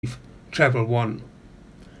Treble 1.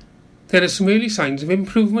 There are some early signs of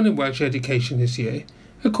improvement in Welsh education this year,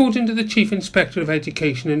 according to the Chief Inspector of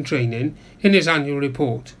Education and Training in his annual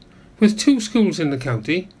report, with 2 schools in the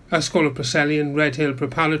county, Ysgol y Preseli and Redhill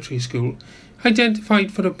Preparatory School,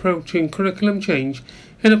 identified for approaching curriculum change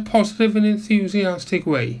in a positive and enthusiastic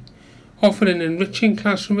way, offering enriching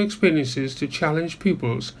classroom experiences to challenge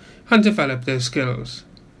pupils and develop their skills.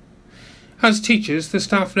 As teachers, the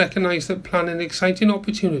staff recognise that planning exciting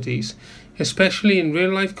opportunities, especially in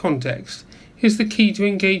real-life context, is the key to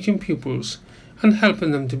engaging pupils and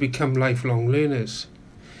helping them to become lifelong learners.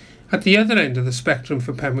 At the other end of the spectrum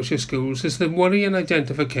for Pembrokeshire schools is the worry and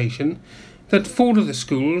identification that 4 of the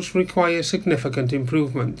schools require significant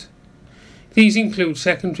improvement. These include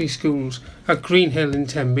secondary schools at Greenhill in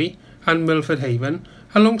Tenby and Milford Haven,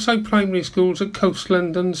 alongside primary schools at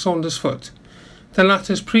Coastland and Saundersfoot, the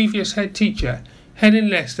latter's previous head teacher, Helen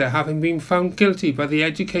Lester, having been found guilty by the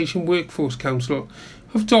Education Workforce Council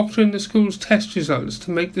of doctoring the school's test results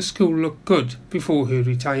to make the school look good before her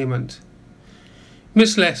retirement.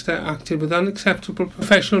 Miss Lester acted with unacceptable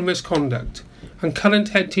professional misconduct, and current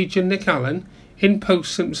head teacher Nick Allen, in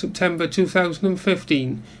post since September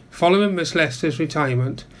 2015, following Miss Lester's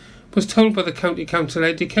retirement, was told by the County Council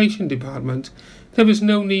Education Department there was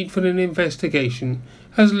no need for an investigation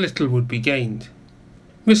as little would be gained.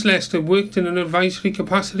 Miss Lester worked in an advisory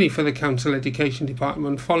capacity for the Council Education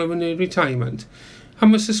Department following her retirement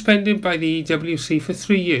and was suspended by the EWC for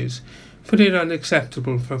 3 years for her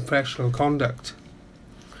unacceptable professional conduct.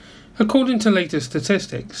 According to latest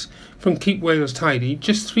statistics from Keep Wales Tidy,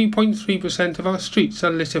 just 3.3% of our streets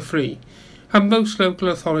are litter-free, and most local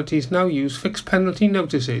authorities now use fixed penalty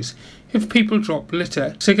notices if people drop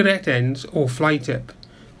litter, cigarette ends or fly tip,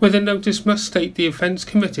 where the notice must state the offence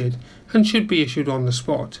committed and should be issued on the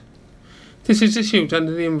spot. This is issued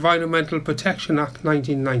under the Environmental Protection Act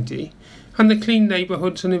 1990 and the Clean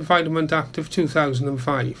Neighbourhoods and Environment Act of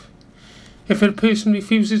 2005. If a person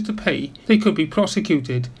refuses to pay, they could be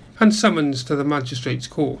prosecuted and summoned to the Magistrates'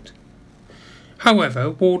 Court. However,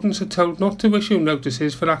 wardens are told not to issue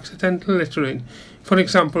notices for accidental littering, for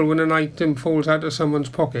example when an item falls out of someone's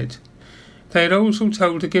pocket. They are also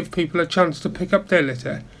told to give people a chance to pick up their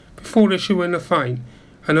litter before issuing a fine,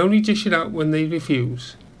 and only dish it out when they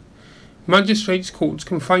refuse. Magistrates' courts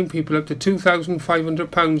can fine people up to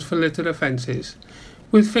 £2,500 for litter offences,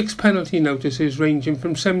 with fixed penalty notices ranging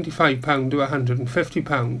from £75 to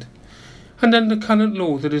 £150. And under current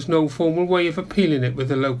law there is no formal way of appealing it with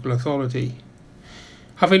the local authority.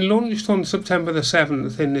 Having launched on September the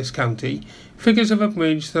 7th in this county, figures have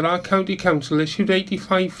emerged that our county council issued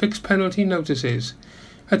 85 fixed penalty notices,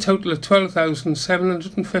 a total of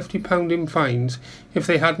 £12,750 in fines if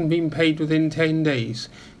they hadn't been paid within 10 days,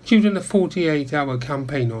 during a 48-hour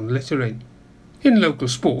campaign on littering. In local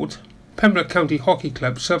sport, Pembroke County Hockey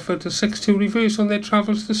Club suffered a 6-2 reverse on their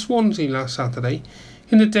travels to Swansea last Saturday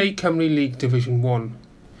in the Day Cymru League Division 1.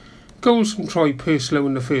 Goals from Troy Purslow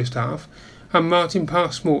in the first half and Martin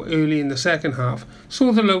Passmore early in the second half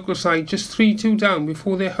saw the local side just 3-2 down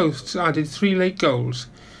before their hosts added 3 late goals,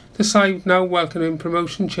 the side now welcoming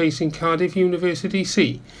promotion-chasing Cardiff University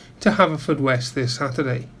C to Haverfordwest this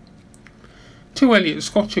Saturday. 2 Elliot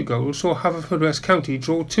Scotcher goals saw Haverfordwest County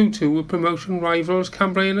draw 2-2 with promotion rivals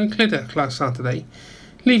Cambrian and Clydach last Saturday,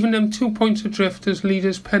 leaving them 2 points adrift as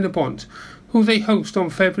leaders Penybont, who they host on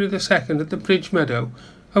February the 2nd at the Bridge Meadow,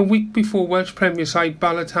 a week before Welsh Premier side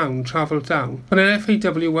Bala Town travelled down for an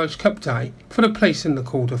FAW Welsh Cup tie for a place in the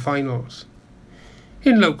quarter-finals.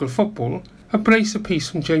 In local football, a brace apiece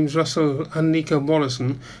from James Russell and Nico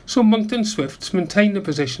Morrison saw Monkton Swifts maintain the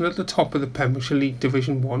position at the top of the Pembrokeshire League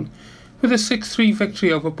Division 1 with a 6-3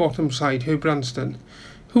 victory over bottom side Herbrandston,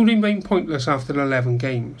 who remain pointless after 11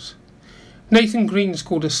 games. Nathan Green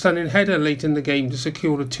scored a stunning header late in the game to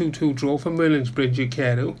secure a 2-2 draw for Merlinsbridge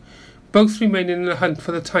Carew, both remaining in the hunt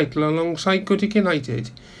for the title alongside Goodwick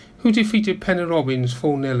United, who defeated Penny-Robbins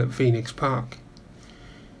 4-0 at Phoenix Park.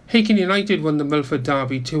 Hakin United won the Milford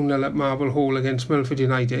Derby 2-0 at Marble Hall against Milford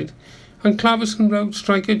United, and Claverson Road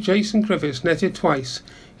striker Jason Griffiths netted twice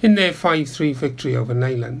in their 5-3 victory over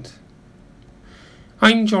Neyland.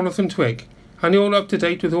 I'm Jonathan Twigg, and you're up to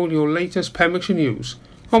date with all your latest Pembrokeshire news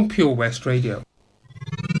on Pure West Radio.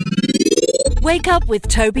 Wake up with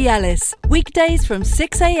Toby Ellis, weekdays from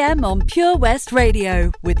 6 a.m. on Pure West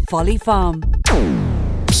Radio with Folly Farm.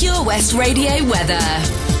 Pure West Radio weather.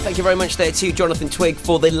 Thank you very much there to Jonathan Twigg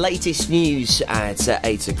for the latest news at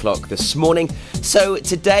 8 o'clock this morning. So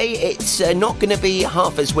today it's not going to be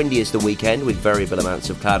half as windy as the weekend with variable amounts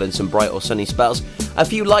of cloud and some bright or sunny spells. A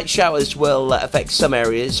few light showers will affect some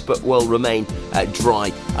areas, but will remain dry,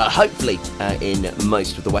 hopefully in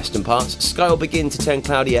most of the western parts. Sky will begin to turn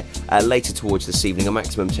cloudier later towards this evening, a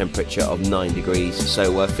maximum temperature of 9 degrees.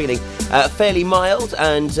 So feeling fairly mild,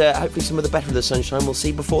 and hopefully some of the better of the sunshine we'll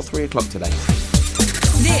see before 3 o'clock today.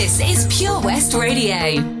 This is Pure West Radio.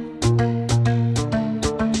 I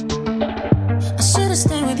should have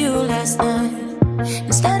stayed with you last night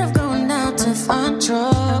instead of going out to find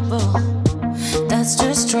trouble. That's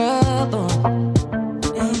just trouble.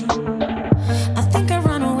 I think I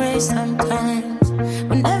run away sometimes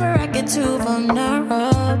whenever I get too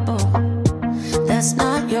vulnerable. That's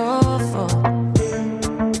not your fault.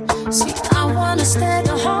 See, I wanna stay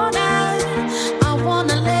the whole night. I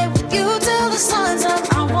wanna lay with you till the sun's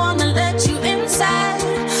up. I wanna let you inside.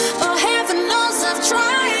 Oh, heaven knows I've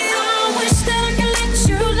tried. I wish that I could let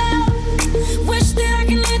you love. Wish that I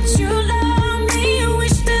could let you love me.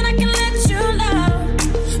 Wish that I could let you love.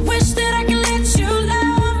 Wish that I could let you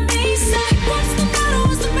love me. Say, what's the matter?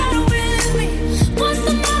 What's the matter with me? What's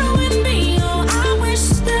the matter with me? Oh, I wish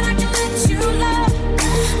that I could let you love.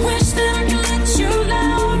 Wish that I could let you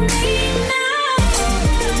love me now.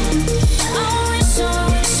 I wish, I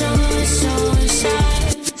wish, I wish, I wish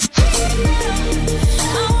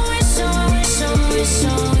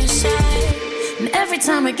I. And every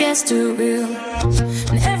time it gets too real,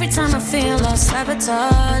 and every time I feel like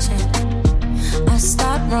sabotaging, I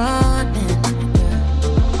start running.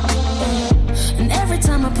 And every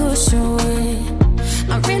time I push away,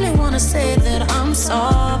 I really wanna say that I'm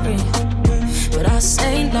sorry, but I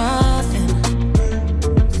say nothing.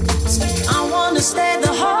 I wanna stay the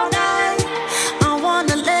whole night. I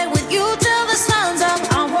wanna lay with you till the sun's up.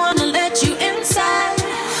 I wanna let you inside.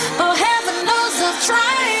 Oh, heaven knows I've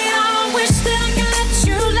tried. I wish that I could let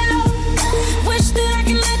you love. Wish that I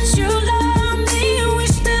could let you love me.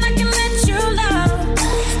 Wish that I could let you love.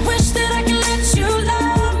 Wish that I could let you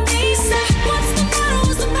love me. Say, what's the matter?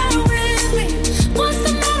 What's the matter with me? What's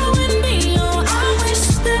the matter with me? Oh, I wish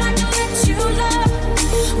that I could let you love.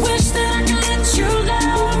 Wish that I could let you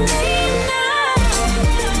love me now.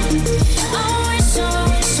 I wish, I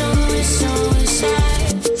wish, I wish, I wish I.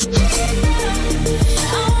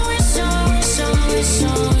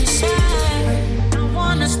 I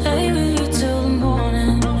wanna stay with you till the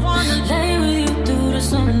morning. I wanna lay with you through the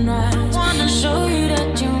sunrise. I wanna show you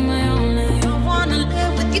that you're my only. I wanna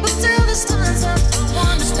live with you till the sun's up. I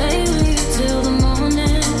wanna stay with you till the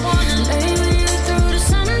morning. I wanna lay with you through the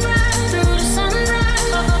sunrise, through the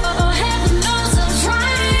sunrise. Oh, heaven knows I'm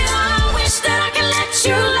trying. I wish that I could let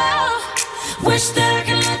you love. Wish that I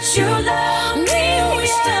could let you love me.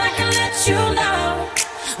 Wish that I could let you love.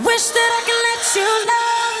 Wish that I could let you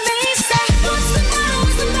love me. Say, what's the matter?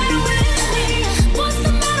 What's the matter with me? What's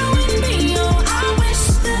the matter with me? Oh, I wish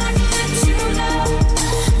that I could let you love.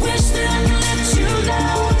 Wish that I could let you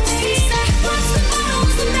love me. Say, what's the matter?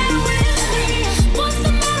 What's the matter with me? What's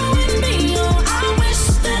the matter with me? Oh, I wish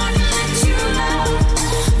that I could let you love.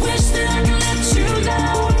 Wish that I could let you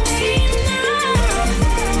love me now.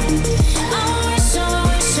 I wish, I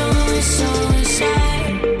wish, I wish, I wish I.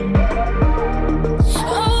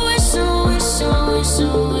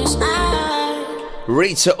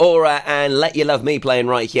 Rita Ora and Let You Love Me playing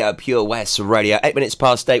right here at Pure West Radio. 8 minutes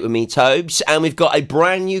past 8 with me, Tobes. And we've got a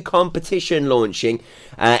brand new competition launching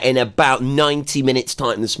in about 90 minutes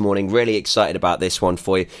time this morning. Really excited about this one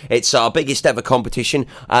for you. It's our biggest ever competition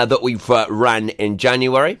that we've ran in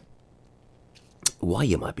January. Why,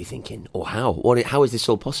 you might be thinking, or how? How is this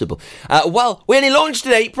all possible? Well, we only launched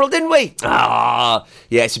in April, didn't we? Yeah,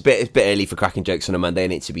 it's a bit early for cracking jokes on a Monday,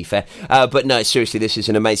 isn't it, to be fair? But no, seriously, this is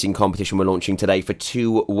an amazing competition we're launching today for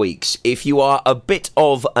 2 weeks. If you are a bit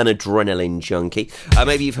of an adrenaline junkie,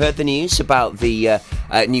 maybe you've heard the news about the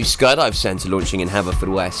new Skydive Centre launching in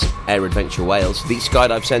Haverfordwest, Air Adventure Wales. The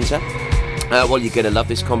Skydive Centre. Well, you're going to love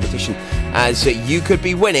this competition, as you could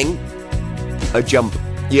be winning a jump.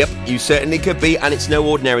 Yep, you certainly could be, and it's no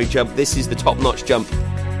ordinary jump. This is the top-notch jump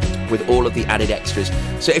with all of the added extras.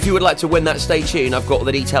 So if you would like to win that, stay tuned. I've got all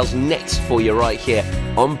the details next for you right here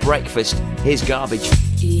on Breakfast. Here's Garbage.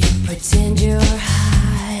 You pretend you're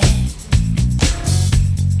high,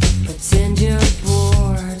 pretend you're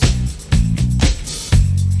bored,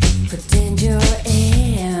 pretend you're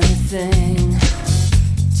anything,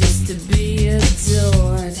 just to be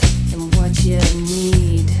adored. And what you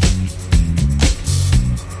need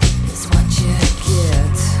is what you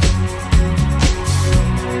get.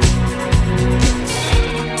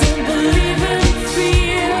 Don't believe in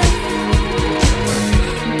fear,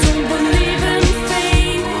 don't believe in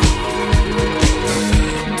faith.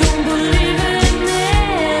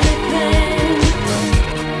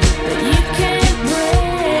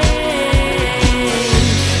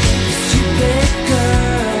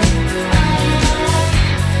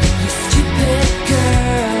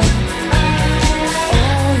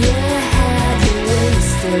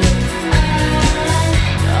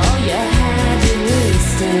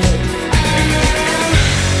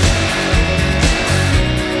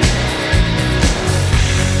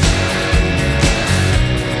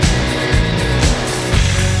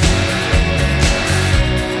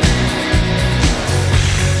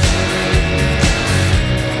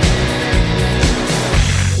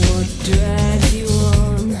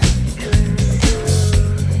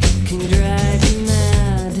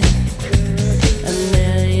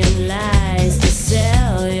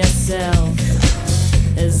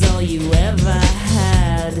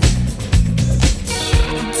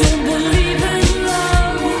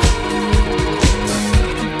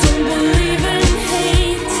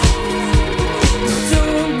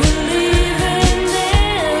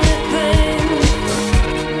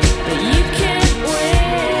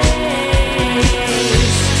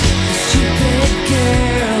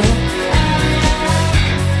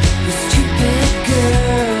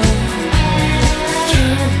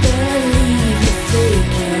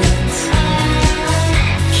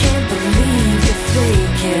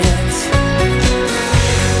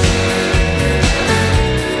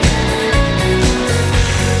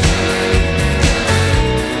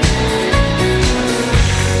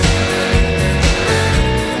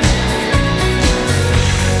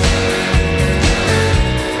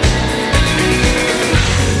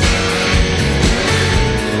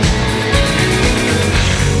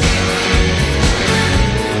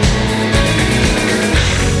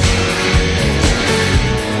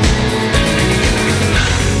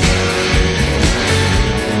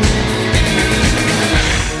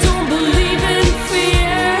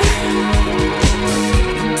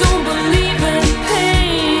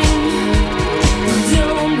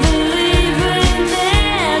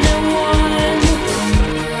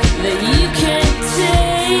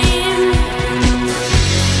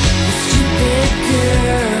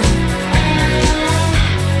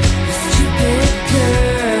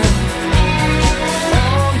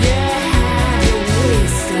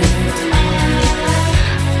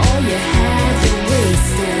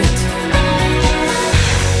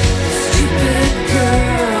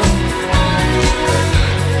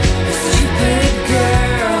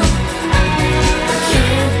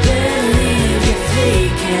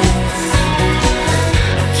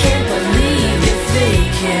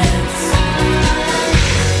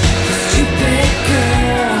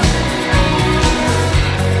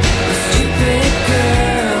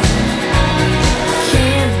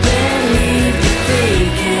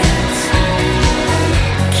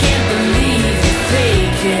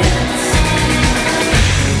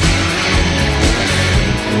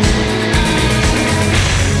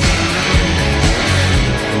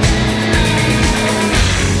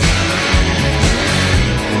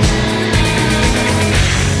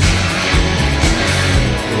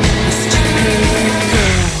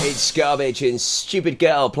 Garbage and Stupid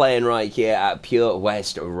Girl playing right here at Pure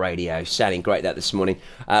West Radio. Sounding great that this morning,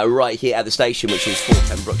 right here at the station, which is for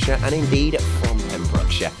Pembrokeshire and indeed from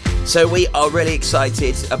Pembrokeshire. So we are really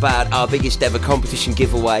excited about our biggest ever competition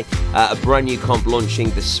giveaway, a brand new comp launching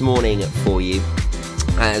this morning for you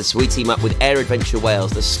as we team up with Air Adventure Wales,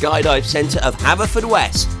 the Skydive Centre of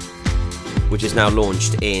Haverfordwest, which is now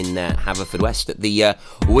launched in Haverfordwest at the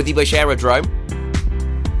Withybush Aerodrome.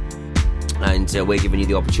 And we're giving you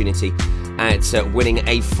the opportunity at winning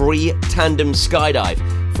a free tandem skydive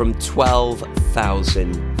from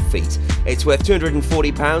 12,000 feet. It's worth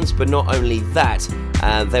 £240, but not only that,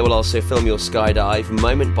 they will also film your skydive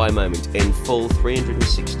moment by moment in full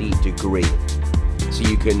 360 degree. So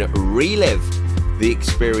you can relive the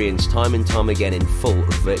experience time and time again in full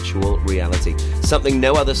virtual reality. Something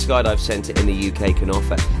no other skydive centre in the UK can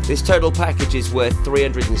offer. This total package is worth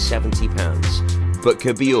 £370, but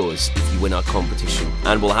could be yours if you win our competition.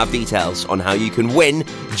 And we'll have details on how you can win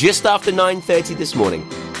just after 9:30 this morning.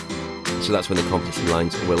 So that's when the competition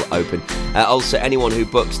lines will open. Also, anyone who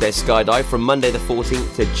books their skydive from Monday the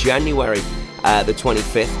 14th to January the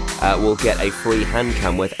 25th will get a free hand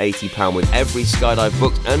cam worth £80 with every skydive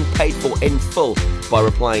booked and paid for in full by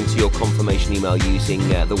replying to your confirmation email using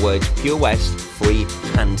the words Pure West free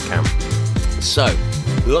hand cam. So,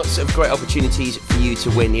 lots of great opportunities for you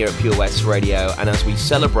to win here at Pure West Radio, and as we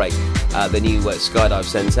celebrate the new Skydive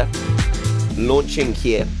Centre launching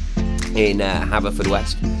here in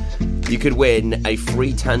Haverfordwest, you could win a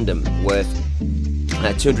free tandem worth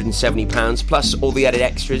 £270 plus all the added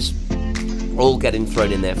extras, all getting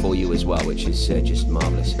thrown in there for you as well, which is just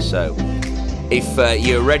marvellous. So if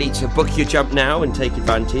you're ready to book your jump now and take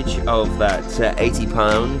advantage of that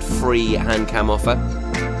 £80 free hand cam offer,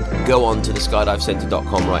 go on to the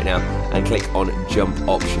skydivecentre.com right now and click on jump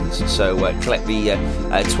options. So click the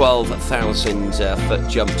 12,000 foot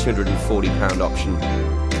jump £240 option.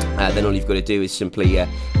 Then all you've got to do is simply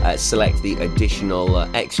select the additional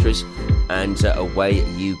extras and away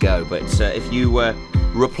you go. But if you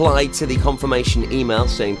reply to the confirmation email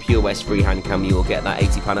saying Pure West free hand cam, you will get that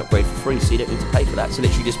 £80 upgrade for free, so you don't need to pay for that. So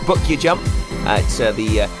literally just book your jump at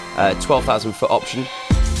the 12,000 foot option,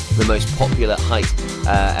 the most popular height,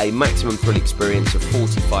 a maximum thrill experience of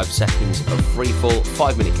 45 seconds of free fall,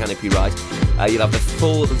 5-minute canopy ride. You'll have the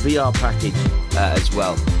full VR package as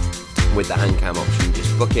well with the hand cam option.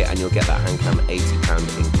 Just book it and you'll get that hand cam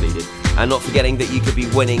 £80 included. And not forgetting that you could be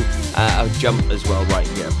winning a jump as well right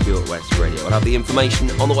here at Pure West Radio. I'll have the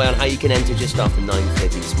information on the way on how you can enter just after 9:30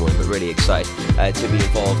 this morning, but really excited to be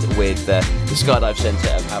involved with the Skydive Centre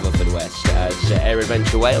of Haverfordwest as Air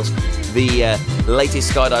Adventure Wales, the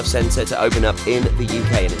latest skydive centre to open up in the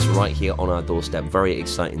UK, and it's right here on our doorstep. Very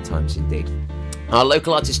exciting times indeed. Our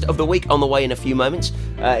local artist of the week on the way in a few moments.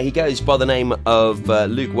 He goes by the name of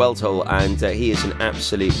Luke Weltall, and he is an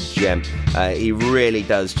absolute gem. He really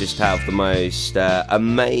does just have the most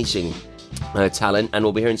amazing talent, and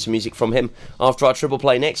we'll be hearing some music from him after our triple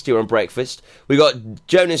play next year on Breakfast. We've got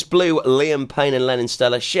Jonas Blue, Liam Payne and Lennon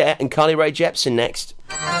Stella, Cher and Carly Rae Jepsen next.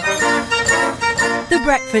 The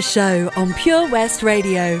Breakfast Show on Pure West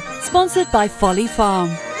Radio, sponsored by Folly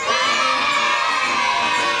Farm.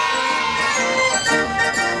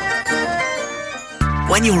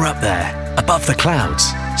 When you're up there, above the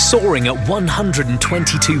clouds, soaring at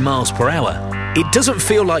 122 miles per hour, it doesn't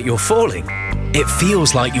feel like you're falling. It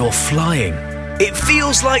feels like you're flying. It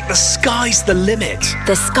feels like the sky's the limit.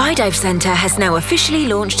 The Skydive Centre has now officially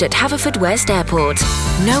launched at Haverfordwest Airport.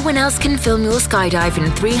 No one else can film your skydive in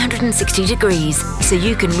 360 degrees, so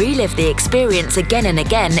you can relive the experience again and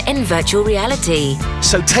again in virtual reality.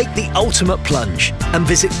 So take the ultimate plunge and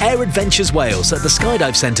visit Air Adventures Wales at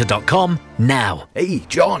theskydivecentre.com now. Hey,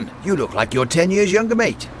 John, you look like you're 10 years younger,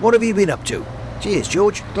 mate. What have you been up to? Cheers,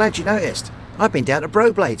 George. Glad you noticed. I've been down to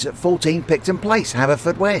Broblades at 14 Picton Place,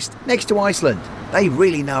 Haverfordwest, next to Iceland. They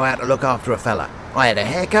really know how to look after a fella. I had a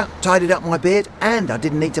haircut, tidied up my beard, and I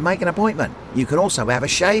didn't need to make an appointment. You can also have a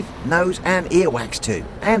shave, nose and ear wax too.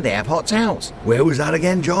 And they have hot towels. Where was that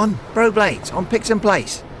again, John? Broblades on Picton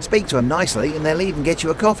Place. Speak to them nicely and they'll even get you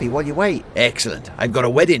a coffee while you wait. Excellent. I've got a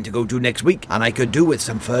wedding to go to next week and I could do with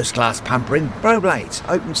some first-class pampering. Broblades,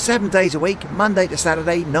 open 7 days a week, Monday to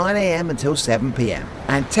Saturday, 9 a.m. until 7 p.m.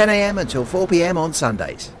 and 10 a.m. until 4 p.m. on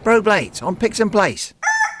Sundays. Broblades on Picton Place.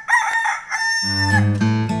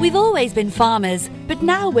 We've always been farmers, but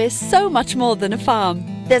now we're so much more than a farm.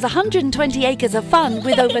 There's 120 acres of fun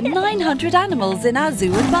with over 900 animals in our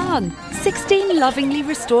zoo and barn, 16 lovingly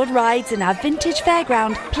restored rides in our vintage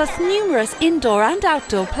fairground, plus numerous indoor and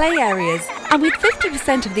outdoor play areas. And with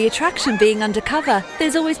 50% of the attraction being undercover,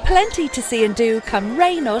 there's always plenty to see and do come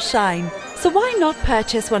rain or shine. So why not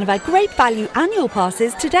purchase one of our great value annual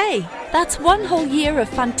passes today? That's one whole year of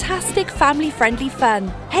fantastic family-friendly fun.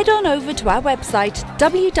 Head on over to our website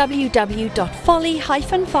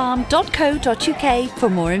www.folly-farm.co.uk for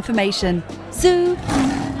more information. Zoo,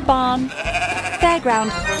 barn, fairground,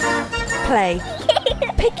 play.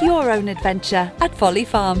 Pick your own adventure at Folly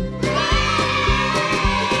Farm.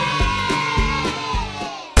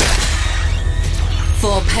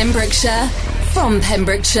 For Pembrokeshire, from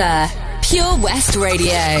Pembrokeshire, Pure West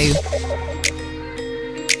Radio.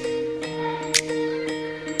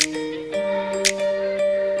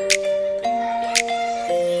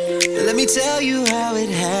 Let me tell you how it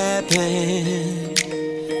happened.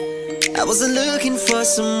 I wasn't looking for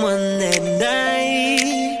someone that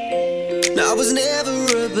night. No, I was never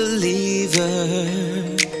a believer,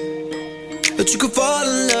 but you could fall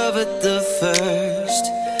in love at the first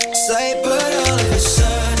sight. But all of a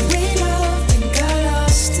sudden we loved and got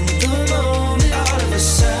lost in the moment. All of a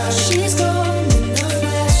sudden she's gone in the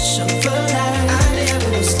flash of a light. I never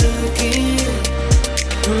was looking.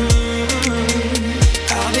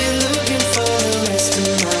 I'll be looking for the rest of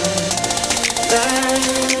my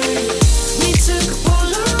life. We took a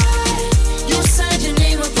Polaroid. You signed your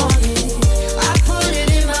name upon it. I put it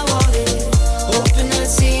in my wallet, hoping I'd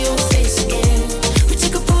see your face again. We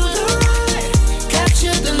took a Polaroid,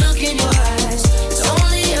 captured the look in your eyes. It's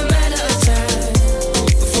only a matter of time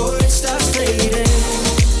before it starts fading.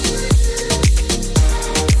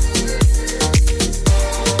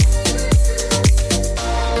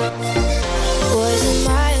 Was it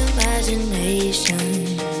my imagination?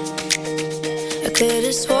 I could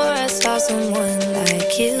have swore I saw someone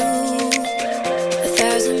like you.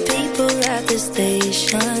 1,000 people at the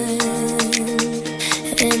station,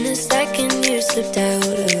 and in a second you slipped out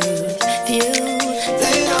of view.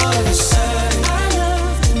 Then all of a sudden I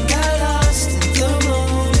loved and got lost in the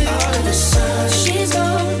moment. All of a sudden she's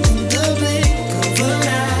gone in the blink of an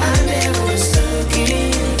eye. I never was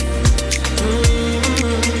looking.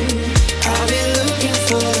 I'll be looking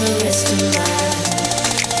for the rest of my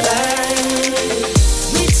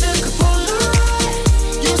life. We took a Polaroid.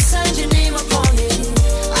 You signed your name upon it.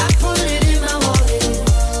 I put it in my wallet,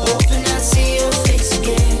 hoping I'd see your face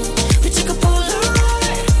again. We took a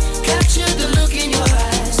Polaroid, captured the look in your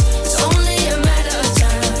eyes. It's only a matter of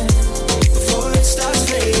time before it starts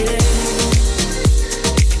fading.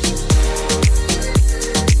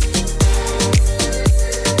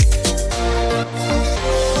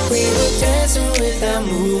 We were dancing without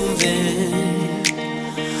moving.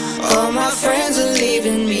 All my friends are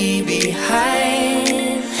leaving me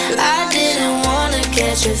behind. I didn't wanna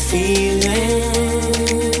catch a feeling,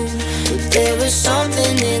 but there was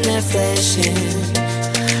something in that flashing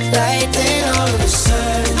light. Then all of a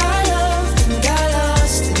sudden I loved and got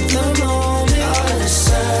lost in the moment. All of a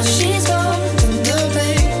sudden she's gone in the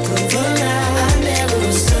blink of an eye. I never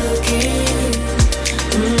was looking.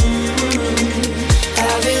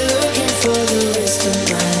 I'll be looking for the rest of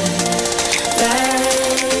my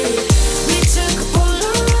life. We took a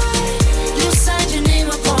Polaroid. You signed your name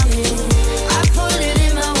upon it. I put it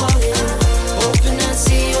in my wallet, hoping I'd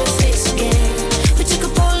see your face again. We took a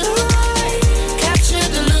Polaroid, captured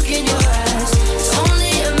the look in your eyes. It's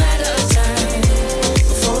only a matter of time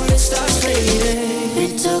before it starts fading. We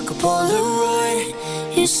took a Polaroid.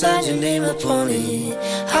 You signed your name upon it.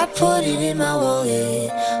 I put it in my wallet,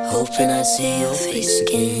 hoping I'd see your face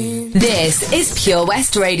again. This is Pure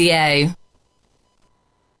West Radio.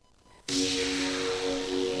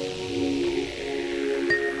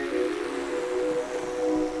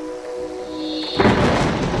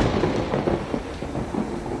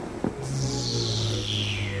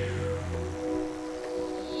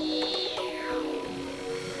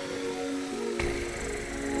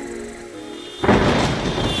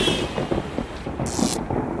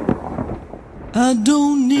 I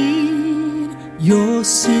don't need your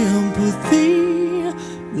sympathy.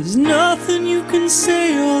 There's nothing you can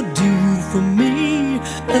say or do for me,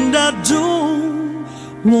 and I don't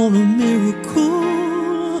want a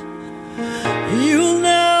miracle. You'll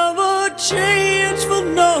never change for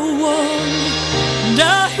no one, and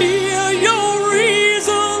I hear your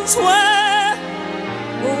reasons why.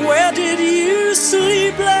 Where did you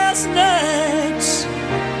sleep last night?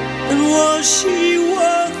 And was she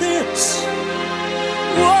worth it?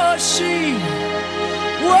 Was she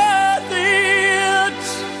worth it?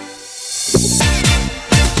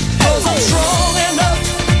 'Cause I'm strong enough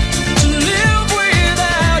to live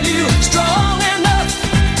without you, strong enough,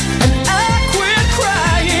 and I quit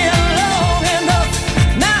crying long enough.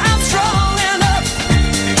 Now I'm strong enough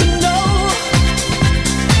to know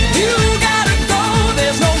you gotta go.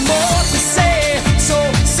 There's no more to say, so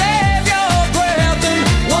save your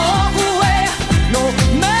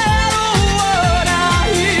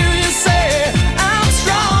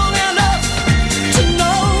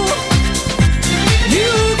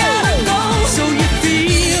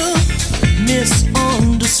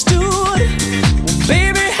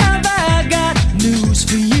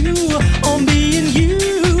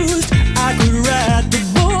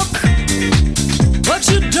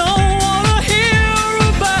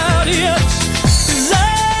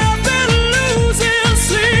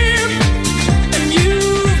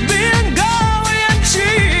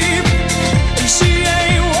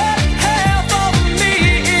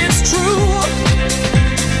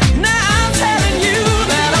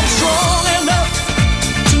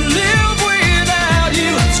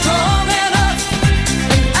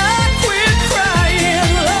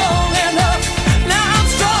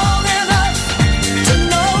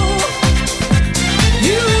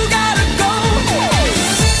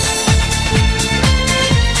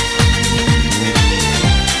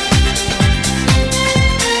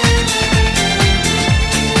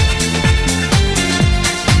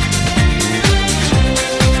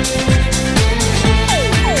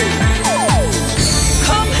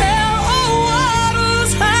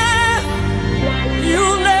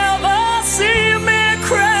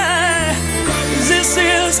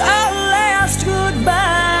was our last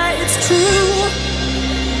goodbye. It's true.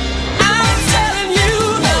 I'm telling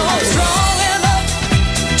you now, I'm strong enough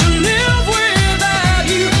to live without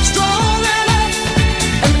you. Strong enough,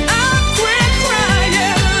 and I quit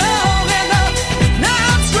crying long enough. Now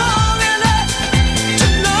I'm strong enough to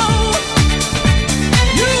know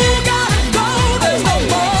you gotta go. There's no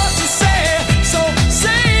more to say, so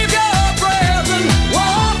save your breath and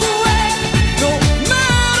walk away. No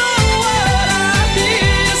matter what I hear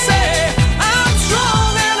you say, I'm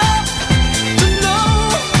strong enough to know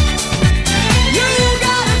you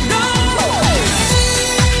gotta go.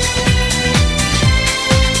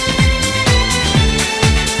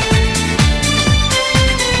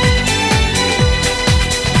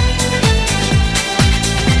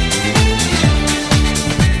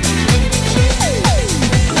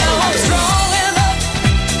 Now I'm strong enough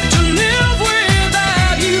to live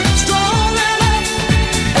without you. Strong enough,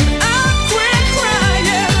 and I quit crying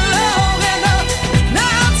long enough.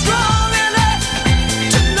 Now I'm strong enough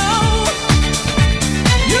to know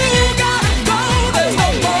you gotta go. There's no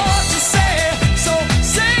more to say, so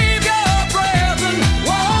save your breath and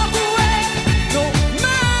walk away. No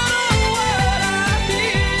matter what I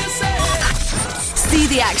hear you say. See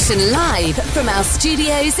the action live from our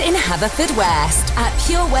studios in Haverfordwest at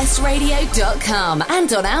purewestradio.com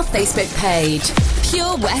and on our Facebook page,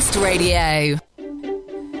 Pure West Radio.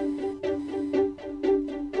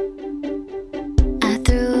 I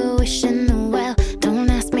threw a wish in the well. Don't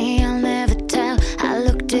ask me, I'll never tell. I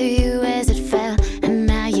looked at you as it fell, and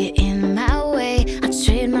now you're in my way. I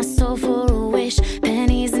trade my soul for a wish,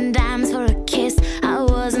 pennies and dimes for a kiss. I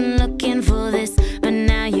wasn't looking for this, but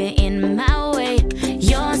now you're in my way.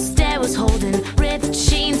 Your stare was holding, ripped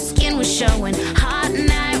jeans, skin was showing. Hot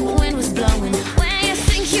night, wind was blowing. Where you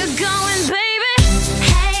think you're going, baby?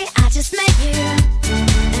 Hey, I just met you,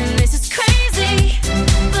 and this is crazy.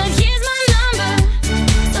 But here's my number,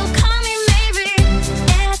 so call me maybe.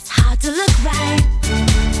 It's hard to look right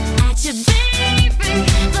at you, baby.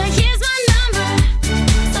 But here's my number,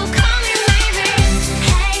 so call me maybe.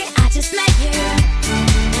 Hey, I just met you,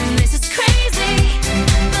 and this is crazy.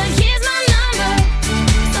 But here's my number,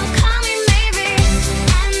 so call me maybe.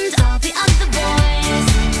 And all the other boys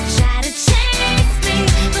try to chase me.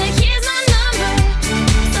 But here's my number,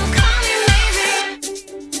 so call me maybe.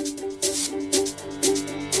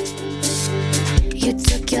 You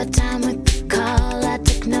took your time with the call, I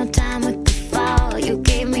took no time with the fall. You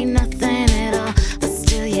gave me nothing at all, but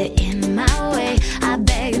still you're in my way. I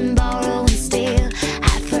beg and borrow and steal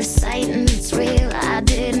at first sight, and it's real. I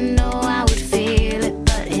didn't know I would feel it,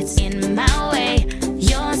 but it's in my way.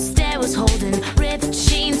 Your stare was holding, ripped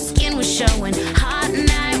jeans, skin was showing. Hot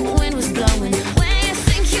night, wind was blowing. Where you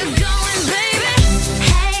think you're going, baby?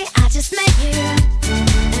 Hey, I just met you,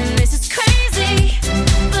 and this is crazy.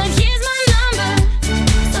 But here's my number,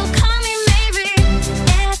 so call me maybe.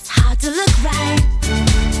 It's hard to look right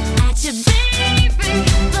at you, baby.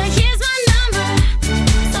 But here's my number,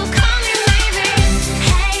 so call me maybe.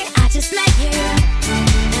 Hey, I just met you,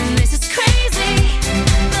 and this is crazy.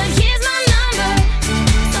 But here's my number,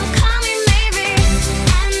 so call me maybe.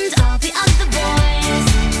 And all the other boys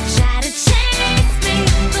try to chase me.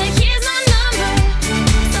 But here's my number,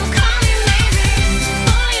 so call me maybe.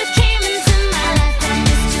 Before you came into my life, I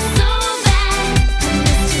missed you so bad. I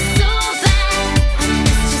missed you so bad. I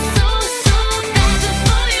missed you so, so bad.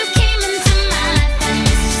 Before you came into my life, I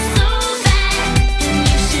missed you so bad. And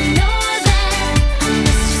you should know that I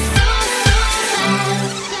missed you so,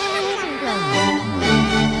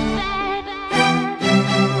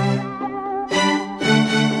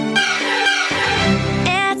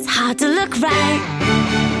 It's hard to look right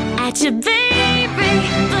at you, baby.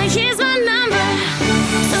 But here's my number,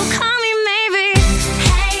 so call me maybe.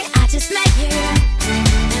 Hey, I just met you,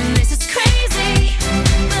 and this is crazy.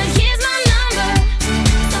 But here's my number,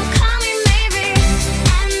 so call me maybe.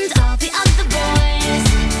 And all the other boys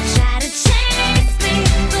try to chase me.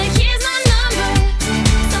 But here's my number,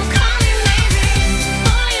 so call me maybe.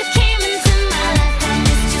 Before you came into my life, I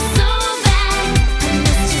missed you so bad. I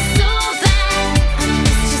missed you so bad. I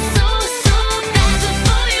missed you so, so bad.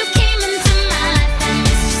 Before you came into my life, I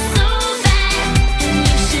missed you so bad. And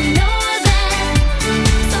you should know that,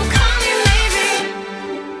 so call me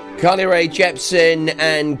maybe. Carly Rae Jepsen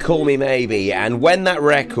and Call Me Maybe. And when that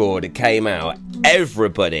record came out,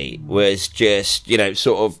 everybody was just,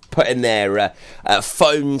 sort of putting their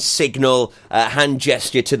phone signal, hand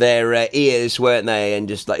gesture to their ears, weren't they? And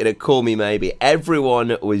just like, call me maybe.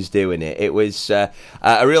 Everyone was doing it. It was a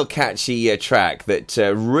real catchy track that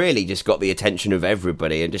really just got the attention of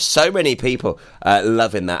everybody, and just so many people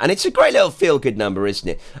loving that. And it's a great little feel-good number, isn't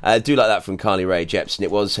it? I do like that from Carly Rae Jepsen.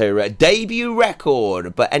 It was her debut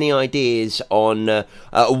record. But any ideas on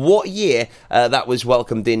what year that was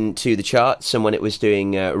welcomed into the charts and when it was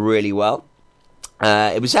doing really well?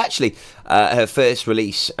 It was actually her first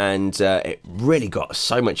release, and it really got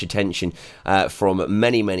so much attention from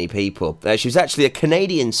many, many people. She was actually a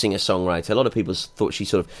Canadian singer-songwriter. A lot of people thought she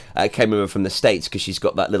sort of came over from the States because she's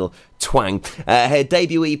got that little twang. Her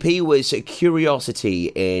debut EP was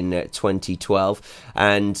Curiosity in 2012,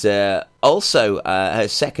 and also, her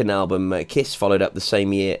second album, Kiss, followed up the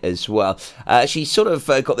same year as well. She sort of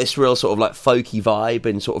got this real sort of like folky vibe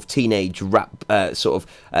and sort of teenage rap sort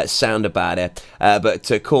of sound about her.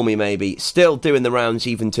 But Call Me Maybe, still doing the rounds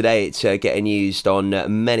even today. It's getting used on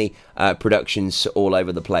many productions all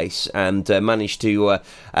over the place, and managed to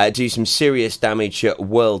do some serious damage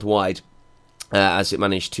worldwide, as it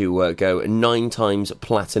managed to go 9 times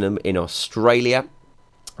platinum in Australia.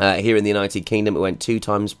 Here in the United Kingdom, it went 2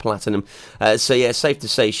 times platinum. So yeah, safe to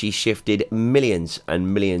say she shifted millions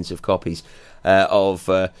and millions of copies of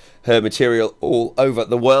her material all over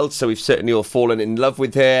the world. So we've certainly all fallen in love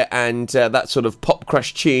with her, and that sort of pop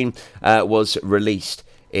crush tune was released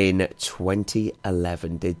in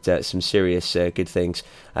 2011. Did some serious good things.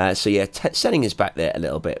 So yeah, setting us back there a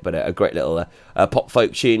little bit, but a great little pop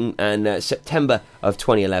folk tune. And September of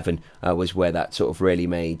 2011 was where that sort of really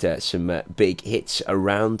made some big hits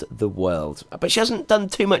around the world. But she hasn't done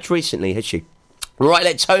too much recently, has she? Right,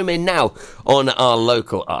 let's home in now on our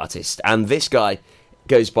local artist, and this guy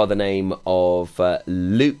goes by the name of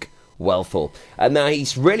Luke Wellthall. And now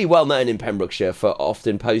he's really well known in Pembrokeshire for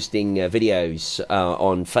often posting videos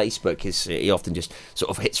on Facebook. He often just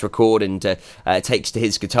sort of hits record and takes to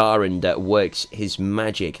his guitar and works his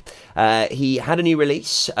magic. He had a new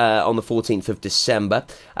release on the 14th of December.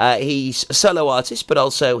 He's a solo artist, but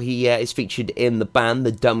also he is featured in the band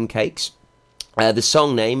The Dumb Cakes. The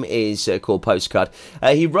song name is called Postcard.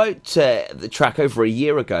 He wrote the track over a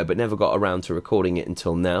year ago, but never got around to recording it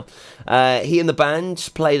until now. He and the band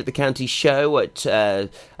played at the county show at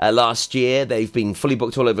last year. They've been fully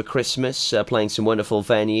booked all over Christmas, playing some wonderful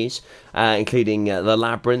venues, including the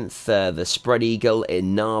Labyrinth, the Spread Eagle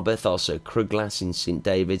in Narberth, also Cruglass in St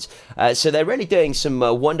David's. So they're really doing some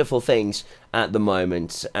wonderful things at the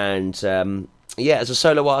moment. And yeah, as a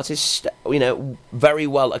solo artist, very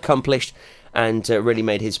well accomplished, and really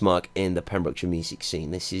made his mark in the Pembrokeshire music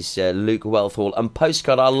scene. This is Luke Wellthall and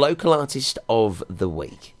Postcard, our local artist of the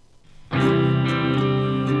week.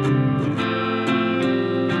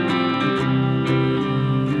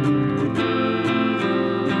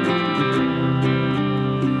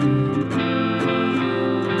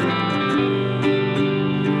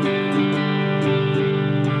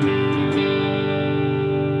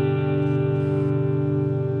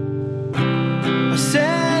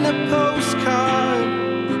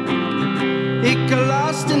 It got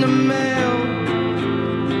lost in the mail.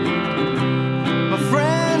 My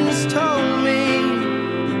friends told me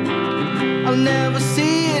I'll never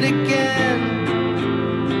see it again.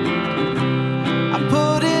 I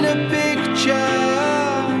put in a picture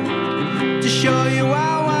to show you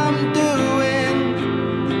how I'm doing.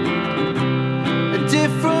 A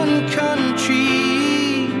different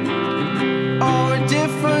country or a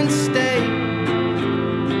different state.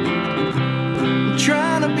 I'm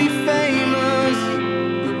trying to be famous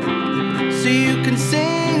so you can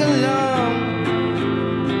sing along.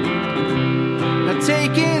 Not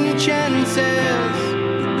taking chances,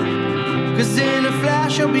 'cause in a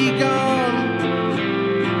flash I'll be gone.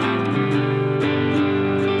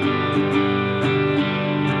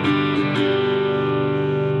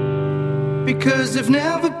 Because I've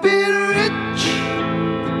never been rich,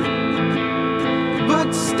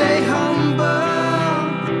 but stay humble.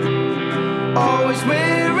 Always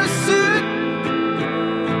wear a suit,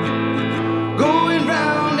 going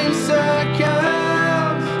round in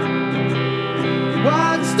circles.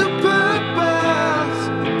 What's the purpose?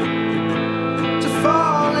 To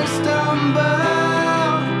fall and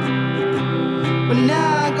stumble when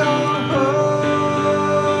I go home.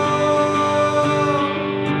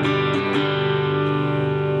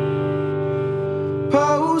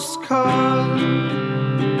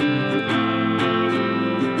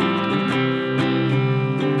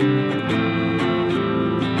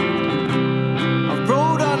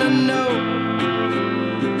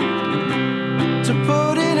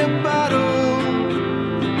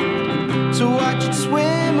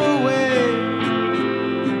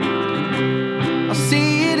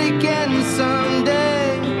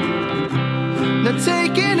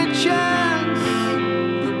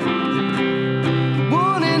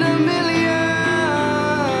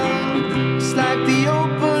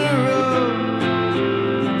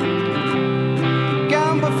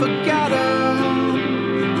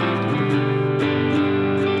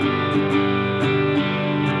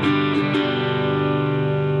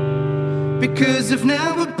 Because I've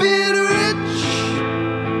never been rich,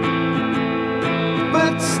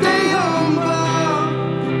 but stay humble.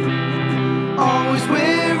 Always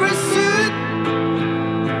wear a suit,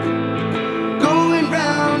 going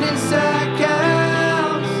round in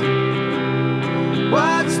circles.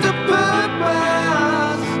 What's the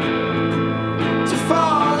purpose? To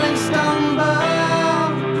fall and stumble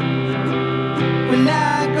when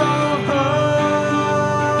I go home.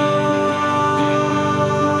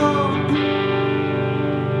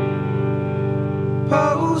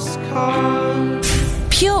 Postcard.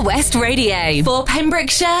 Pure West Radio for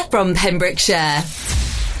Pembrokeshire from Pembrokeshire.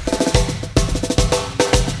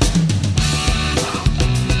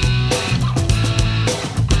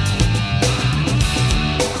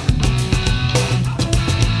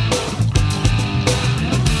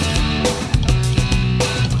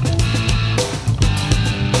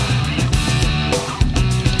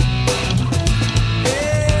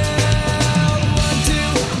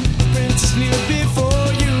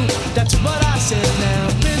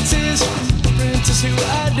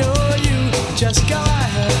 Just go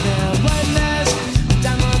ahead now. One has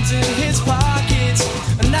diamonds in his pockets,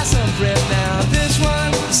 and that's some bread now. This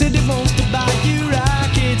one said he wants to buy you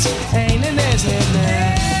rockets, ain't in his head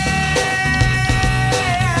now.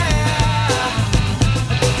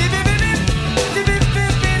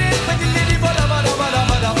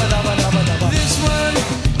 This one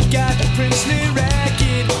got a princely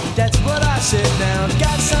racket, that's what I said now.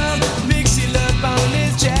 Got some mixy love on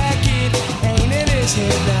his jacket, ain't in his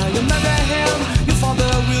head now. You marry him, your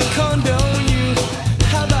father will condone you.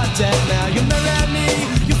 How about that now? You marry me,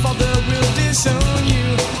 your father will disown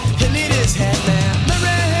you. He'll eat his head now.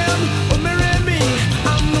 Marry him or marry me,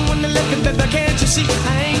 I'm the one that left him, baby, can't you see?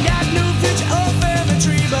 I ain't got no future or family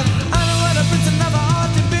tree, but I know what a pretty lover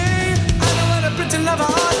ought to be. I know what a pretty lover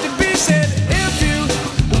ought to be. Said if you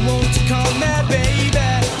want to call me baby,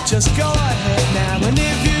 just go ahead now. And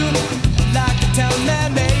if you like to tell me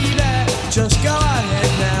baby, just go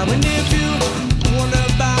ahead now. And if you wanna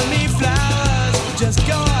buy me flowers, just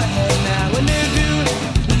go ahead now. And if you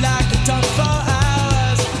like to talk for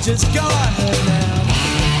hours, just go ahead now.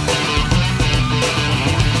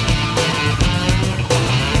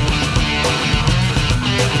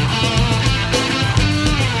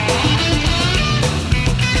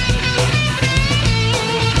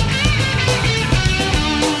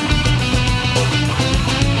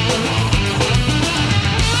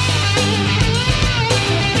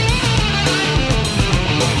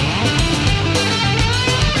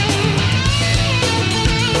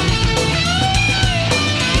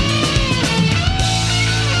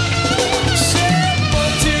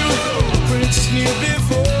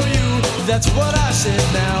 That's what I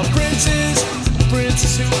said now. Princess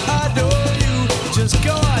who adore you, just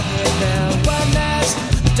go ahead now. One has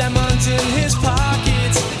diamonds in his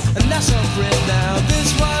pockets, and that's some bread now.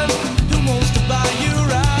 This one who wants to buy you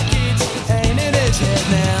rockets, ain't in his head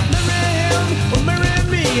now. Marry him or marry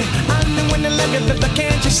me, I'm the one that love you, but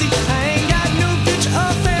can't you see? I ain't got no future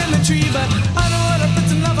or family tree, but I know what a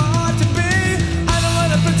pretty lover ought to be. I know what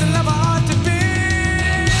a pretty lover ought to be.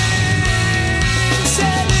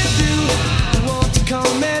 Said if you want to call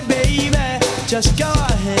me baby, just go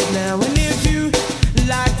ahead now. And if you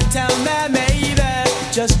like to tell me maybe,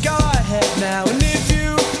 just go ahead now. And if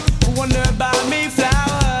you wanna buy me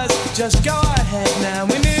flowers, just go ahead now.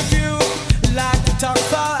 And if you like to talk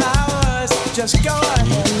for hours, just go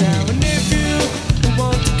ahead now. And if you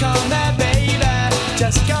want to call me baby,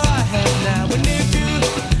 just go ahead now. And if you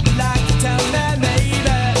like to tell me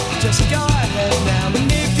maybe, just go ahead now.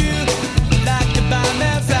 And if you like to buy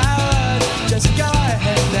me flowers, just go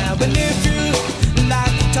ahead now. And if you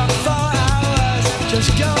like to talk for hours, just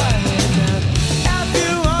go ahead now. If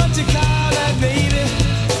you want to call me baby,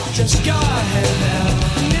 just go ahead now.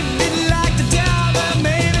 And if you like to tell me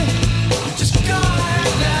maybe, just go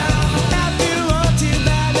ahead now. If you want to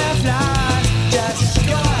buy me flowers, just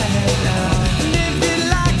go ahead now. And if you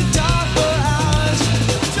like to talk for hours,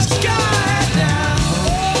 just go ahead now.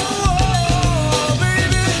 Oh,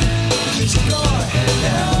 baby, just go ahead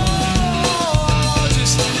now.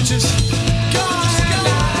 Just go ahead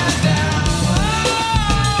now.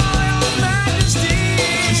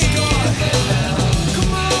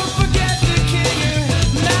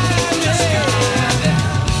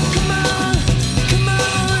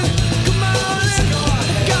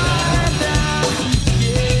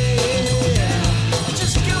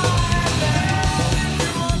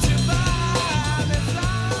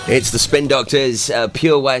 It's the Spin Doctors,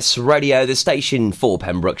 Pure West Radio, the station for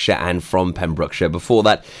Pembrokeshire and from Pembrokeshire. Before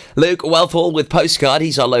that, Luke Wealthall with Postcard.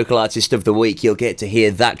 He's our local artist of the week. You'll get to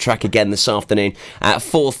hear that track again this afternoon at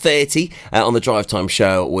 4:30 on the Drive Time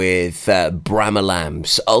Show with Brammer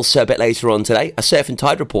Lambs. Also, a bit later on today, a surf and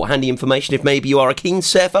tide report. Handy information if maybe you are a keen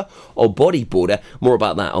surfer or bodyboarder. More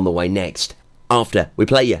about that on the way next. After we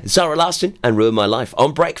play you Zara Larsson and Ruin My Life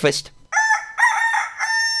on Breakfast.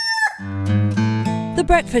 The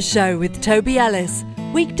Breakfast Show with Toby Ellis.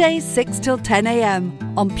 Weekdays 6 till 10 a.m.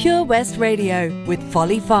 on Pure West Radio with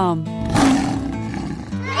Folly Farm.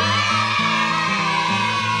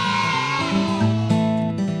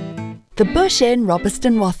 The Bush Inn,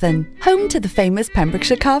 Robeston Wathen, home to the famous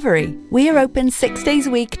Pembrokeshire Carvery. We are open 6 days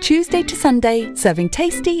a week, Tuesday to Sunday, serving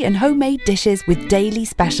tasty and homemade dishes with daily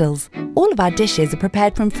specials. All of our dishes are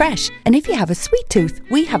prepared from fresh, and if you have a sweet tooth,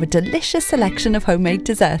 we have a delicious selection of homemade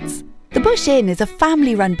desserts. The Bush Inn is a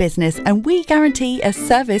family-run business and we guarantee a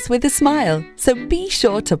service with a smile. So be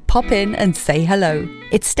sure to pop in and say hello.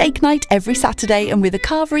 It's steak night every Saturday and with a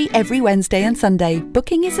carvery every Wednesday and Sunday.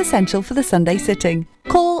 Booking is essential for the Sunday sitting.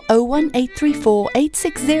 Call 01834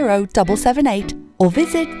 860 778 or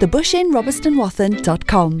visit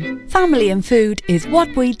thebushinrobestonwathen.com. Family and food is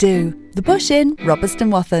what we do. The Bush Inn,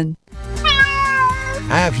 Robeston Wathen.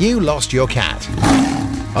 Have you lost your cat?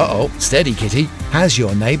 Uh-oh, steady kitty. Has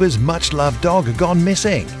your neighbour's much-loved dog gone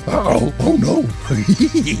missing? Uh-oh, oh no.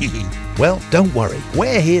 Well, don't worry,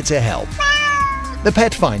 we're here to help. The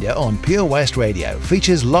Pet Finder on Pure West Radio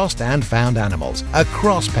features lost and found animals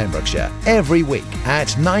across Pembrokeshire every week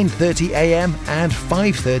at 9:30 a.m. and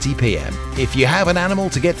 5:30 p.m. If you have an animal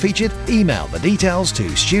to get featured, email the details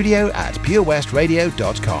to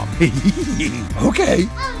studio@purewestradio.com. Okay.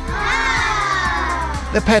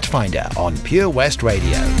 The Pet Finder on Pure West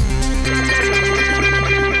Radio.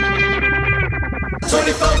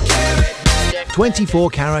 24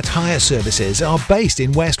 Carat Hire Services are based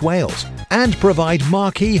in West Wales and provide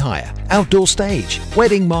marquee hire, outdoor stage,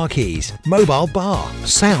 wedding marquees, mobile bar,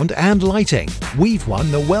 sound and lighting. We've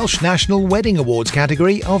won the Welsh National Wedding Awards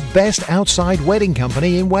category of Best Outside Wedding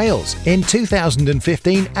Company in Wales in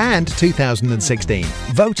 2015 and 2016,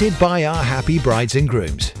 voted by our happy brides and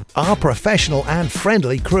grooms. Our professional and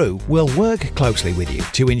friendly crew will work closely with you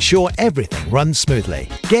to ensure everything runs smoothly.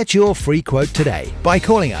 Get your free quote today by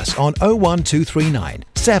calling us on 01239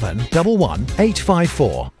 711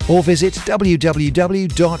 854 or visit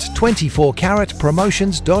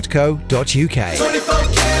www.24caratpromotions.co.uk.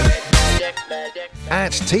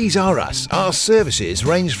 At Tees R Us, our services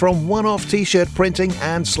range from one-off t-shirt printing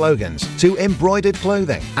and slogans to embroidered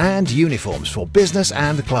clothing and uniforms for business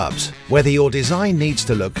and clubs. Whether your design needs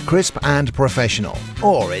to look crisp and professional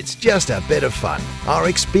or it's just a bit of fun, our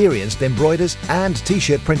experienced embroiders and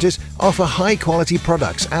t-shirt printers offer high-quality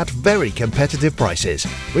products at very competitive prices.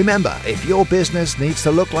 Remember, if your business needs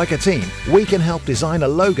to look like a team, we can help design a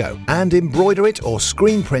logo and embroider it or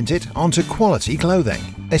screen print it onto quality clothing,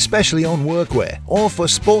 especially on workwear or for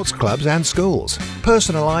sports clubs and schools.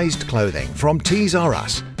 Personalised clothing from Tees R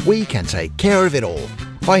Us. We can take care of it all.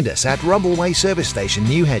 Find us at Rumbleway Service Station,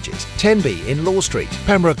 New Hedges, 10B in Law Street,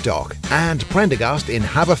 Pembroke Dock and Prendergast in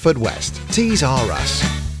Haverfordwest. Tees R Us.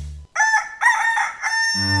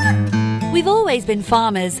 We've always been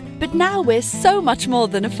farmers, but now we're so much more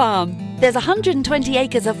than a farm. There's 120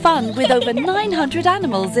 acres of fun with over 900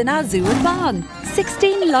 animals in our zoo and barn.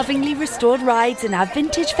 16 lovingly restored rides in our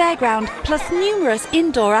vintage fairground, plus numerous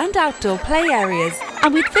indoor and outdoor play areas.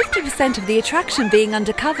 And with 50% of the attraction being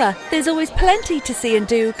undercover, there's always plenty to see and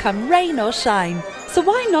do come rain or shine. So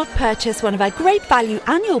why not purchase one of our great value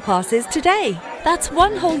annual passes today? That's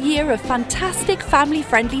one whole year of fantastic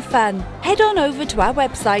family-friendly fun. Head on over to our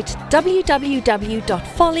website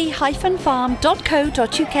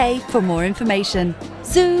www.folly-farm.co.uk for more information.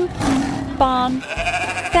 Zoo, barn,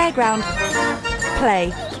 fairground,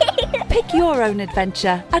 play. Pick your own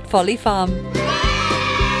adventure at Folly Farm.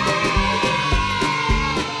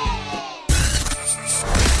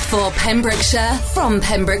 For Pembrokeshire, from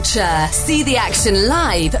Pembrokeshire. See the action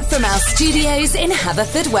live from our studios in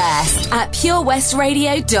Haverfordwest at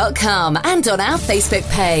purewestradio.com and on our Facebook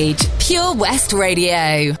page, Pure West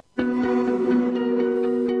Radio.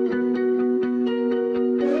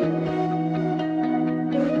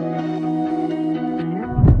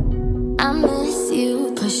 I miss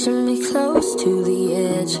you, pushing me close to the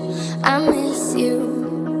edge. I miss you.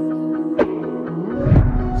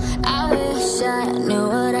 I wish I knew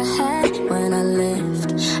what I had when I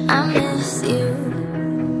left. I miss you.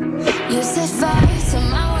 You set fire to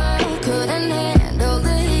my world, couldn't handle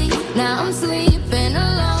the heat. Now I'm sleeping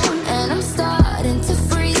alone and I'm starting to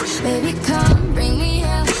freeze. Baby, come bring me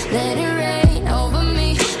out.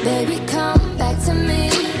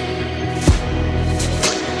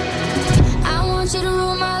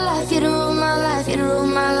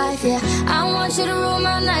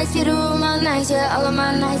 life, you to rule my nights, yeah, all of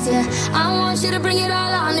my nights, yeah. I want you to bring it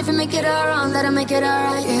all on. If you make it all wrong, that'll make it all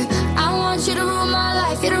right, yeah. I want you to rule my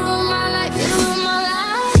life, you to rule my life, you to rule my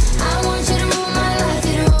life. I want you to rule my life,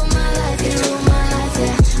 you to rule my life, you to rule my life,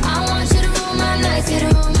 yeah. I want you to rule my nights, you to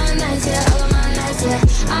rule my nights, yeah, all of my nights, yeah.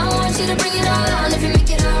 I want you to bring it all on. If you make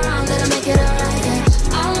it all wrong, that'll make it all right, yeah.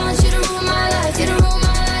 I want you to rule my life, you to rule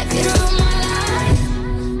my life, you to rule my life.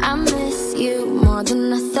 I miss you more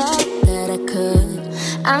than I thought that I could.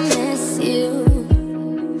 I miss you.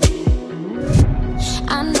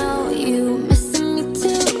 I know you missing me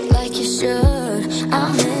too, like you should.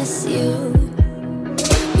 I miss you.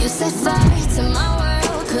 You set fire to my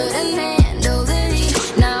world, couldn't handle the heat.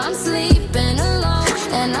 Now I'm sleeping alone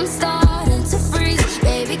and I'm starting to freeze.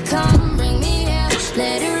 Baby, come bring me air,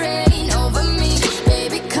 let it rain over me.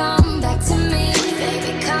 Baby, come back to me.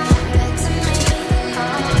 Baby, come back to me.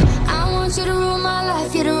 I want you to rule my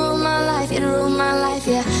life, you to rule my life, you to rule my life,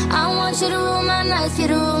 yeah. I want you to rule my nights, you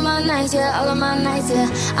to rule my nights, yeah, all of my nights, yeah.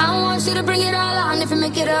 I want you to bring it all on. If you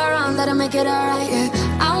make it all wrong, that'll make it all right, yeah.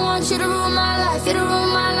 I want you to rule my life, you to rule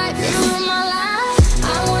my life, you to rule my life.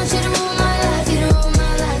 I want you to rule my life, you to rule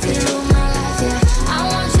my life, you to rule my life, yeah. I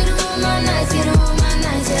want you to rule my nights, you to rule my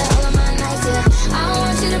nights, yeah, all of my nights, yeah. I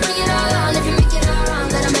want you to bring it all on. If you make it all wrong,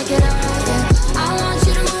 that'll make it all right, yeah. I want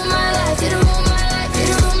you to rule my life, you to rule my life, you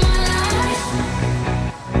to rule my life.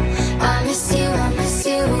 I miss you, I miss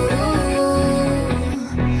you.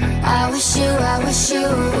 I wish you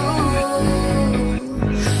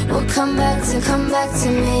will come back to me,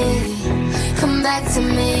 come back to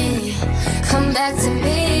me, come back to me.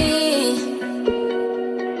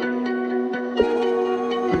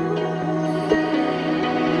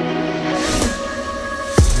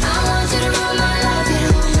 I want you to rule my life, you to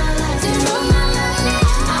rule my life, you to rule my life, yeah.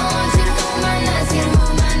 I want you to rule my nights, you to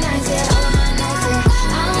rule my nights, yeah, all of my nights, yeah.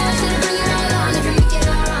 I want you to bring it all on. If you make it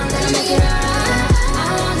all wrong, then make it all right, yeah. I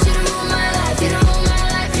want you to rule my life, you to rule my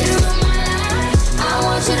life, you to rule my life. I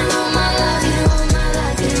want you to rule my life, you to rule my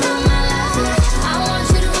life, you to rule my life, yeah. I want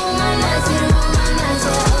you to rule my nights, you to rule my nights,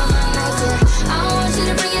 yeah, all of my nights, yeah. I want you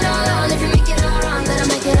to bring it all on. If you make it all wrong, that'll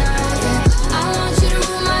make it all right, yeah. I want you to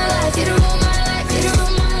rule my life, you to rule my life, you to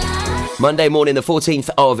rule my life. Monday morning, the 14th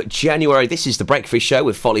of January. This is the Breakfast Show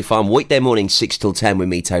with Folly Farm. Weekday morning, 6 till 10 with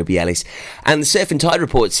me, Toby Ellis. And the Surf and Tide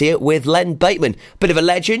Report's here with Len Bateman. Bit of a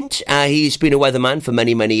legend. He's been a weatherman for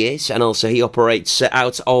many, many years. And also he operates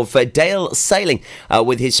out of Dale Sailing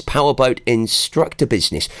with his powerboat instructor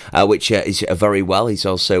business, which is very well. He's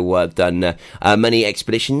also done many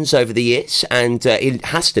expeditions over the years. And he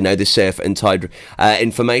has to know the Surf and Tide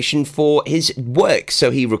information for his work.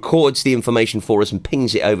 So he records the information for us and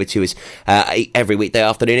pings it over to us every weekday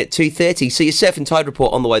afternoon at 2:30. So your Surf and Tide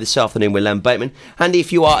Report on the way this afternoon with Len Bateman. Handy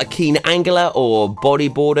if you are a keen angler or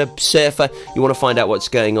bodyboarder, surfer, you want to find out what's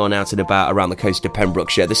going on out and about around the coast of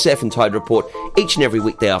Pembrokeshire. The Surf and Tide Report each and every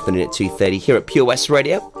weekday afternoon at 2:30 here at Pure West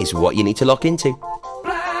Radio is what you need to lock into.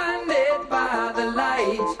 Blinded by the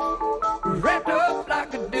light, wrapped up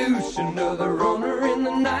like a douche, another runner in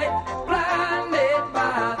the night. Blinded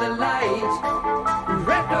by the light,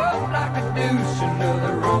 wrapped up like a douche,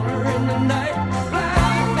 another runner in the night.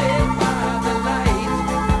 Blinded by the light,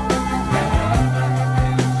 wrapped up like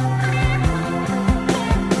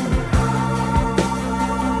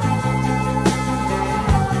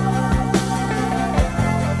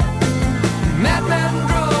Mad Man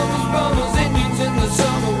drums, bombers, Indians in the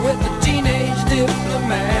summer with a teenage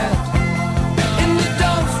diplomat. In the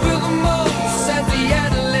dumps with a mumps as the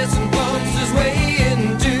adolescent bumps his way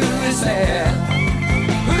into his hair.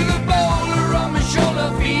 With a bowler on my shoulder,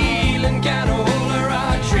 feeling kinda older,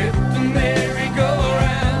 I tripped the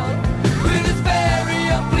merry-go-round. With its very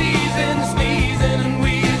unpleasing sneezing and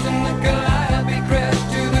wheezing, the calliope crashed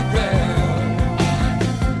to the ground.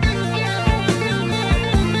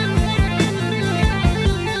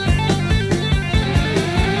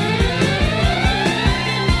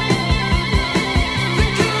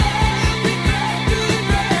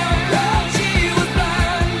 She was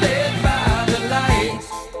blinded by the lights,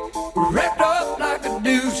 wrapped up like a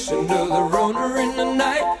douche, another runner in the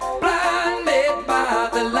night. Blinded by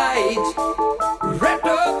the lights, wrapped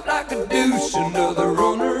up like a douche, another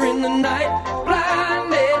runner in the night.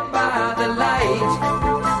 Blinded by the lights,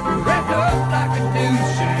 wrapped up like a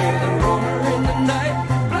douche, another runner in the night.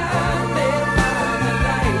 Blinded by the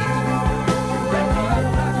lights, wrapped up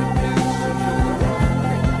like a douche, another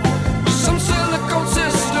runner in the night. Some silicone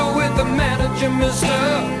sister with a manager, mister,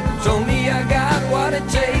 told me I got what it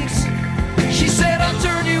takes. She said I'll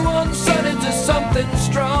turn you on, son, into something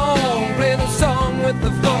strong. Play the song with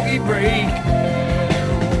the funky break.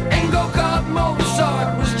 And go-kart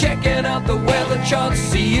Mozart was checking out the weather charts,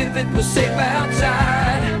 seeing if it was safe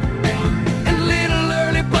outside. And little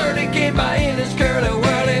early birdie came by in his curly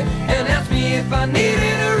whirly and asked me if I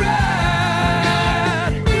needed a ride.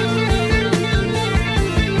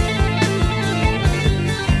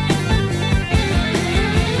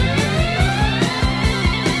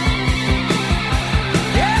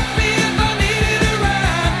 Asked me if I needed a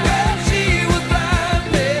ride. Well, she was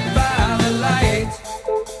blinded by the light,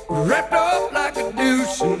 wrapped up like a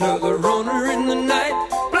douche, another runner in the night,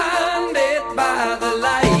 blinded by the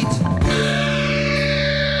light.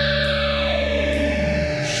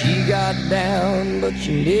 She got down, but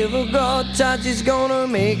she never got tight. She's gonna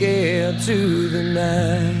make it to the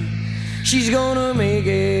night. She's gonna make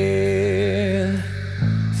it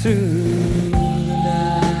through the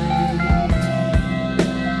night.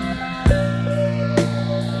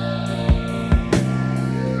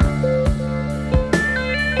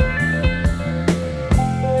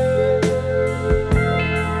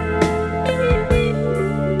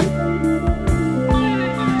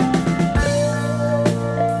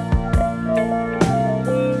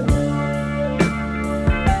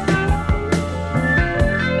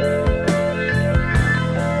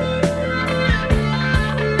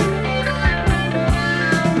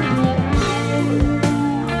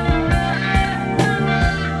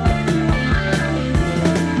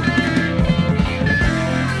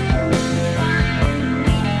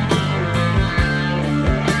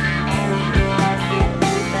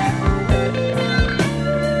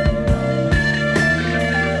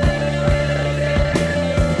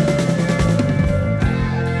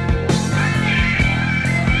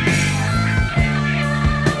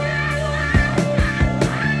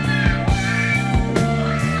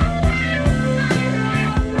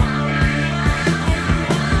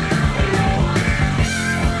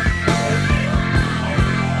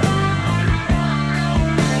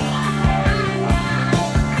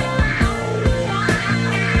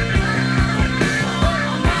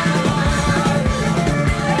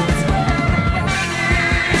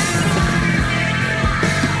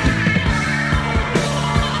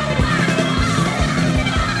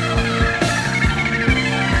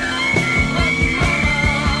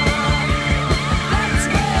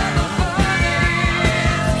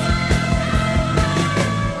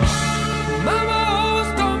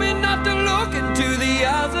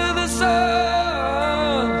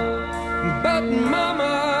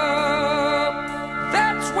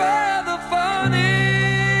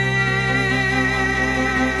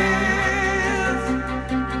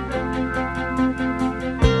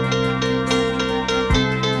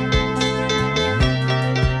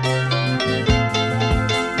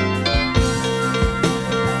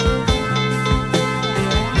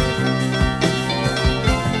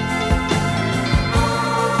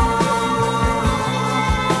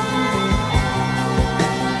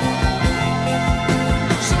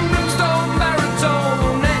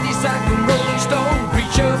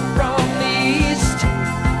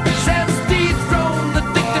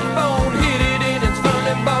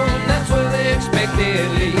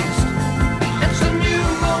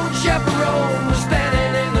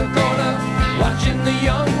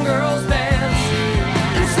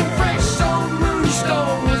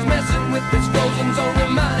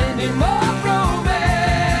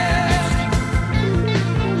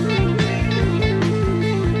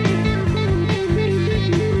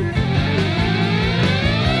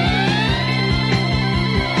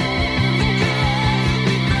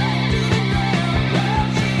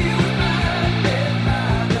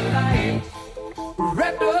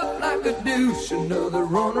 Another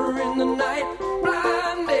runner in the night,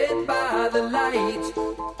 blinded by the light.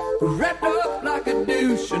 Wrapped up like a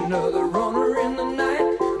douche, another runner in the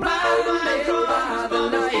night, blinded by the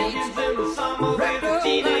light. Wrapped up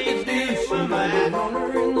like a douche, another runner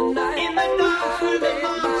in the night. In the dark with the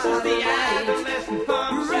monks is the adolescent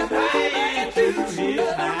fun. Wrapped up like a douche,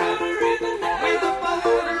 another runner in the night. With a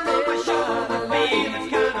boulder on my shoulder, feeling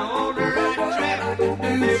kinda older, I track the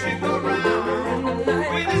merry-go-round.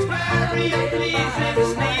 With his fiery and pleasing,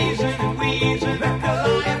 sneezing and wheezing, like a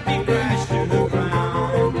crash to the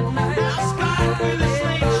ground. Now Scott with a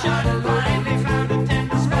slingshot finally found a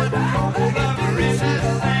tender spot for the lover in his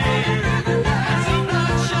hand. As he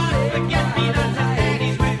bloodshot, forget-me-not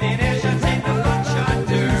ladies within earshot, take the buckshot,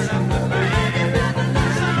 turn up the band.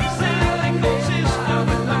 Some say like the sister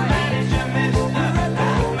with the manager, mister.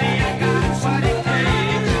 Like me, I got what it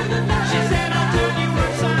takes. She said, I'll turn you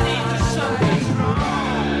once I need to something strong.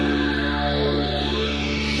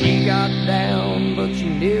 She got down, but she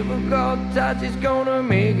never got tight. She's gonna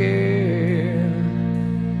make it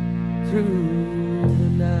through the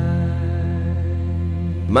night.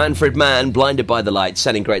 Manfred Mann, Blinded by the Light,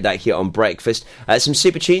 sounding great that here on Breakfast. Some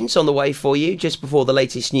super tunes on the way for you just before the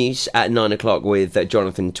latest news at 9 o'clock with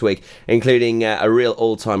Jonathan Twig, including a real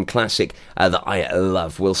all-time classic that I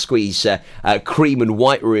love. We'll squeeze Cream and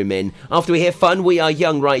White Room in. After we hear Fun, We Are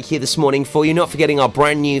Young right here this morning for you. Not forgetting our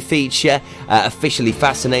brand new feature, Officially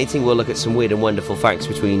Fascinating. We'll look at some weird and wonderful facts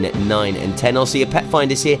between 9 and 10. Also, your pet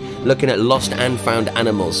finders here, looking at lost and found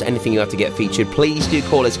animals. Anything you have to get featured, please do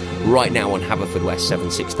call us right now on Haverfordwest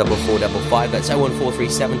 764455. That's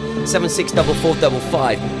 01437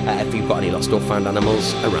 764455 if you've got any lost or found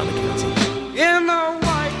animals around the county. In a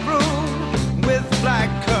white room with black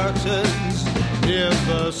curtains near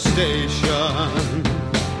the station.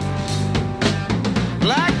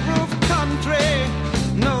 Black roof country,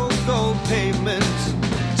 no gold pavements,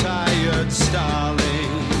 tired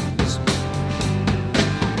starlings.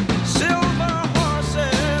 Silver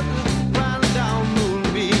horses ran down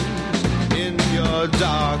moonbeams in your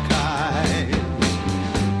dark eyes.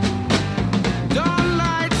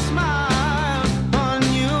 Dawnlight smile on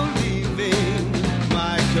you, leaving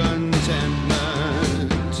my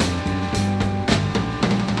contentment.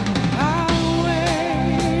 I'll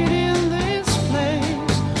wait in this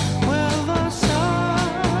place where the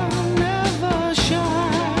sun never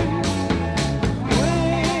shines.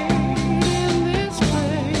 Wait in this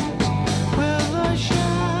place where the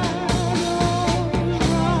shadows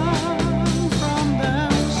run from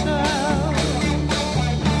themselves.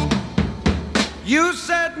 You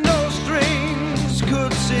said no strings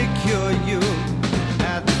could secure you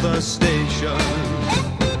at the station.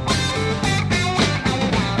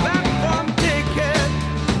 Platform ticket,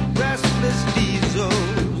 restless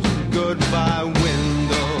diesels, goodbye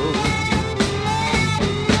windows.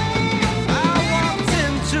 I walked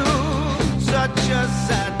into such a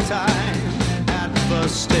sad time at the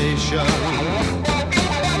station.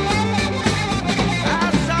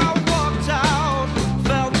 As I walked out,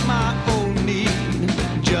 felt my own need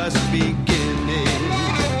just beginning.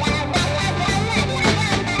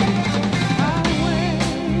 I wait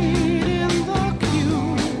in the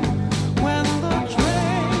queue when the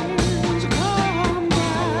trains come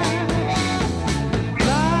back.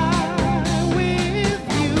 Lie with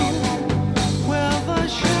you where the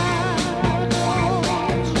shadows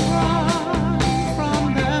run from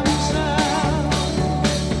themselves.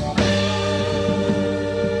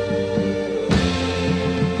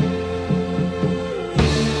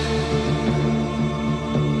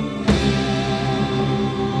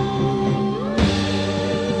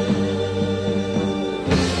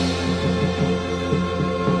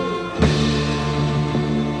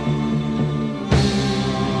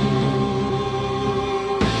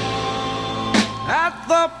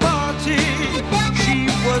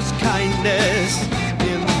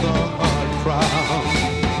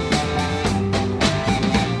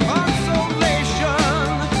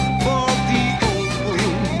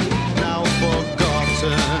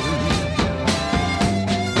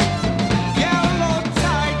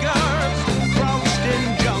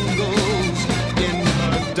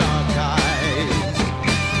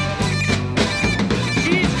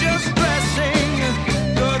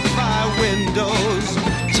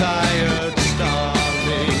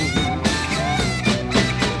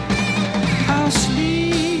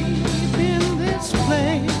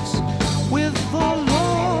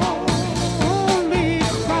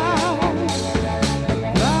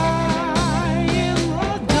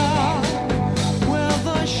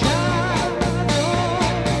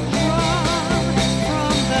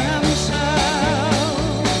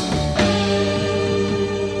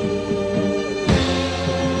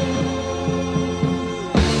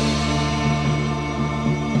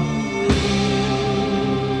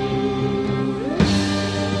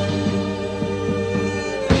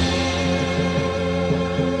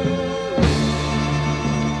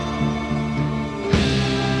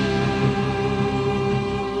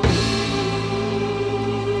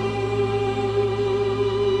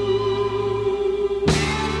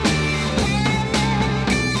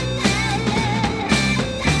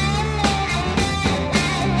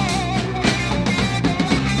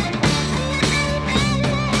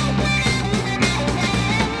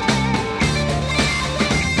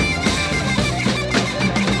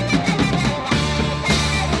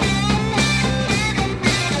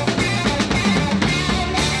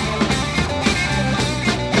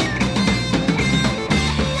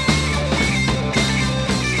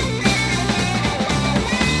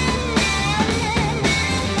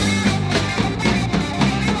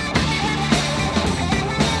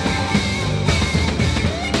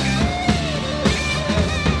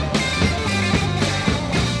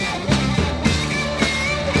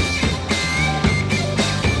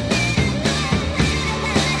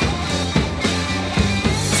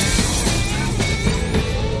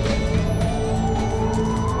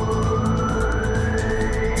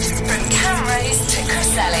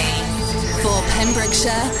 Selly. For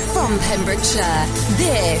Pembrokeshire, from Pembrokeshire,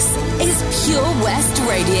 this is Pure West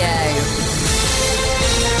Radio.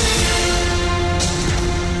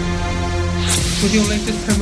 With your latest